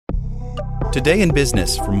Today in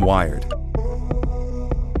Business from Wired.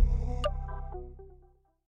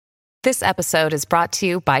 This episode is brought to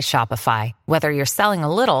you by Shopify. Whether you're selling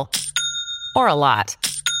a little or a lot,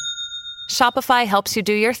 Shopify helps you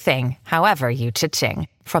do your thing, however you cha-ching.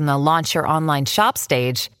 From the launch your online shop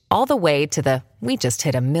stage, all the way to the we just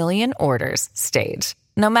hit 1 million orders stage.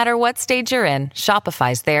 No matter what stage you're in,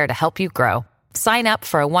 Shopify's there to help you grow. Sign up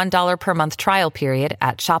for a $1 per month trial period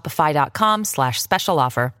at shopify.com/special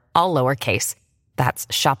offer, all lowercase. That's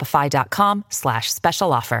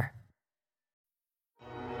shopify.com/special offer.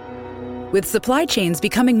 With supply chains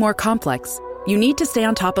becoming more complex, you need to stay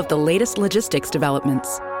on top of the latest logistics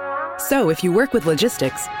developments. So if you work with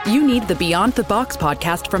logistics, you need the Beyond the Box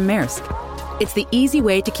podcast from Maersk. It's the easy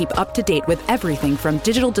way to keep up to date with everything from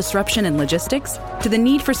digital disruption in logistics to the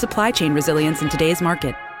need for supply chain resilience in today's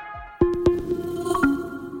market.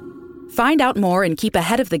 Find out more and keep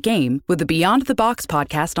ahead of the game with the Beyond the Box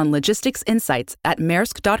podcast on logistics insights at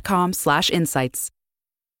maersk.com/insights.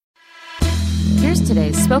 Here's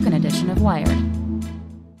today's spoken edition of Wired.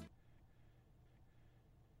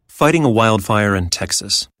 Fighting a wildfire in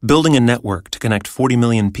Texas, building a network to connect 40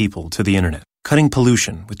 million people to the internet, cutting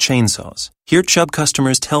pollution with chainsaws. Hear Chubb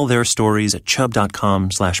customers tell their stories at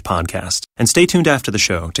chubb.com/podcast. And stay tuned after the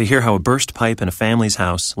show to hear how a burst pipe in a family's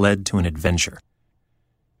house led to an adventure.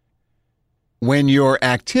 When your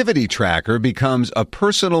activity tracker becomes a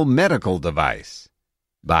personal medical device,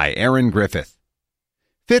 by Aaron Griffith.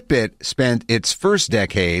 Fitbit spent its first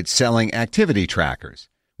decade selling activity trackers.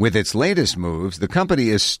 With its latest moves, the company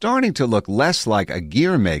is starting to look less like a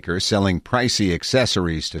gear maker selling pricey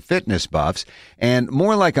accessories to fitness buffs and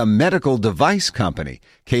more like a medical device company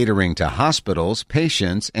catering to hospitals,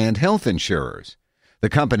 patients, and health insurers. The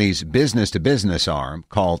company's business-to-business arm,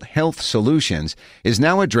 called Health Solutions, is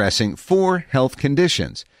now addressing 4 health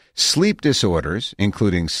conditions: sleep disorders,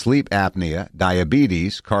 including sleep apnea,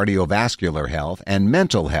 diabetes, cardiovascular health, and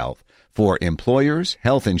mental health, for employers,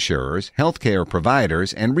 health insurers, healthcare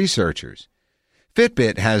providers, and researchers.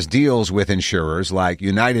 Fitbit has deals with insurers like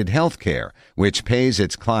United Healthcare, which pays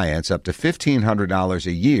its clients up to $1,500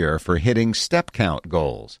 a year for hitting step count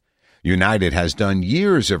goals. United has done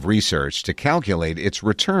years of research to calculate its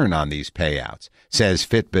return on these payouts, says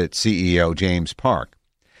Fitbit CEO James Park.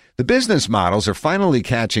 The business models are finally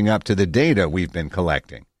catching up to the data we've been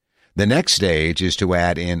collecting. The next stage is to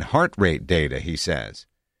add in heart rate data, he says.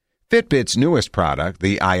 Fitbit's newest product,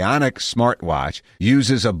 the Ionic smartwatch,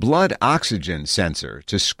 uses a blood oxygen sensor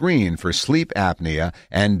to screen for sleep apnea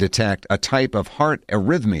and detect a type of heart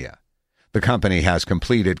arrhythmia. The company has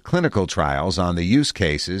completed clinical trials on the use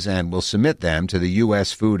cases and will submit them to the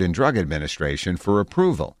U.S. Food and Drug Administration for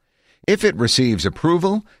approval. If it receives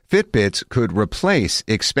approval, Fitbits could replace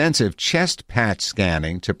expensive chest patch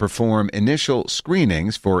scanning to perform initial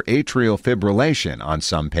screenings for atrial fibrillation on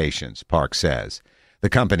some patients, Park says. The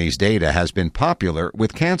company's data has been popular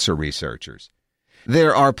with cancer researchers.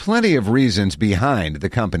 There are plenty of reasons behind the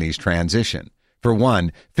company's transition. For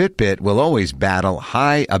one, Fitbit will always battle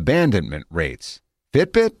high abandonment rates.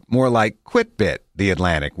 Fitbit? More like Quitbit, The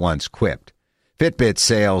Atlantic once quipped. Fitbit's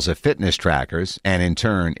sales of fitness trackers, and in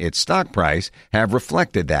turn its stock price, have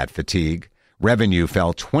reflected that fatigue. Revenue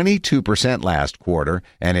fell 22% last quarter,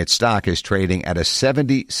 and its stock is trading at a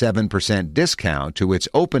 77% discount to its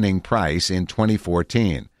opening price in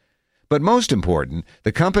 2014. But most important,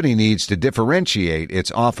 the company needs to differentiate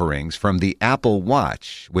its offerings from the Apple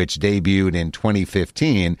Watch, which debuted in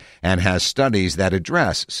 2015 and has studies that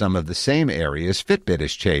address some of the same areas Fitbit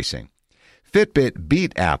is chasing. Fitbit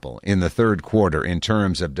beat Apple in the third quarter in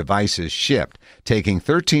terms of devices shipped, taking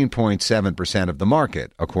 13.7% of the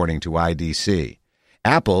market, according to IDC.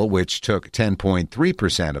 Apple, which took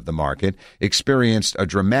 10.3% of the market, experienced a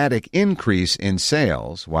dramatic increase in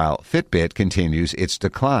sales, while Fitbit continues its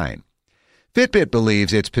decline. Fitbit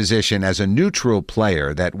believes its position as a neutral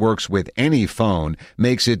player that works with any phone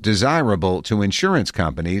makes it desirable to insurance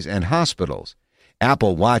companies and hospitals.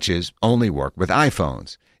 Apple Watches only work with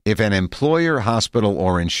iPhones. If an employer, hospital,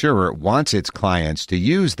 or insurer wants its clients to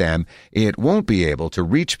use them, it won't be able to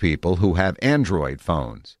reach people who have Android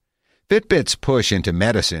phones. Fitbit's push into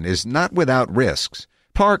medicine is not without risks.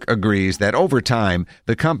 Park agrees that over time,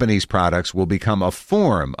 the company's products will become a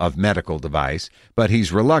form of medical device, but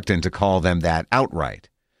he's reluctant to call them that outright.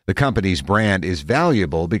 The company's brand is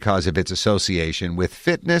valuable because of its association with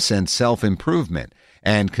fitness and self-improvement,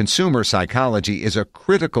 and consumer psychology is a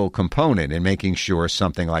critical component in making sure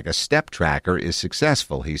something like a step tracker is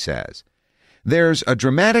successful, he says. There's a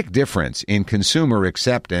dramatic difference in consumer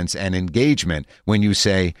acceptance and engagement when you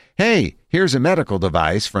say, hey, here's a medical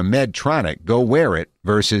device from Medtronic, go wear it,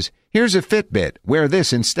 versus Here's a Fitbit. Wear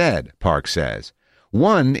this instead, Park says.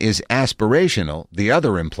 One is aspirational. The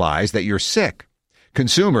other implies that you're sick.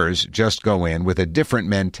 Consumers just go in with a different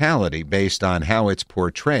mentality based on how it's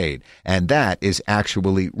portrayed, and that is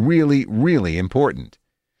actually really, really important.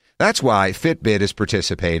 That's why Fitbit is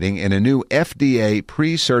participating in a new FDA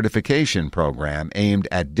pre-certification program aimed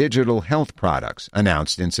at digital health products,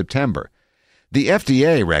 announced in September. The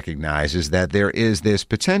FDA recognizes that there is this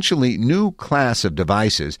potentially new class of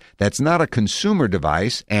devices that's not a consumer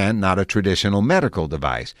device and not a traditional medical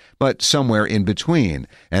device, but somewhere in between,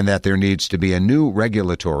 and that there needs to be a new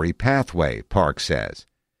regulatory pathway, Park says.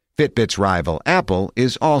 Fitbit's rival Apple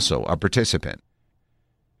is also a participant.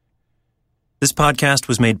 This podcast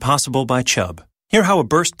was made possible by Chubb. Hear how a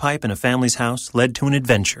burst pipe in a family's house led to an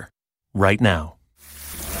adventure right now.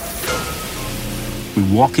 We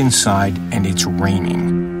walk inside and it's raining.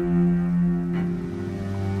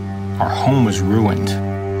 Our home was ruined.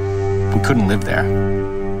 We couldn't live there.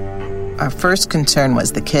 Our first concern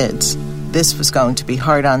was the kids. This was going to be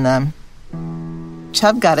hard on them.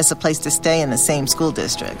 Chubb got us a place to stay in the same school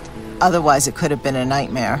district. Otherwise, it could have been a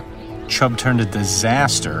nightmare. Chubb turned a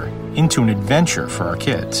disaster into an adventure for our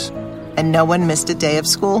kids. And no one missed a day of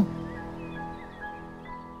school.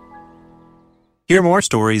 Hear more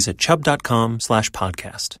stories at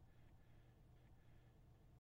chubb.com/podcast.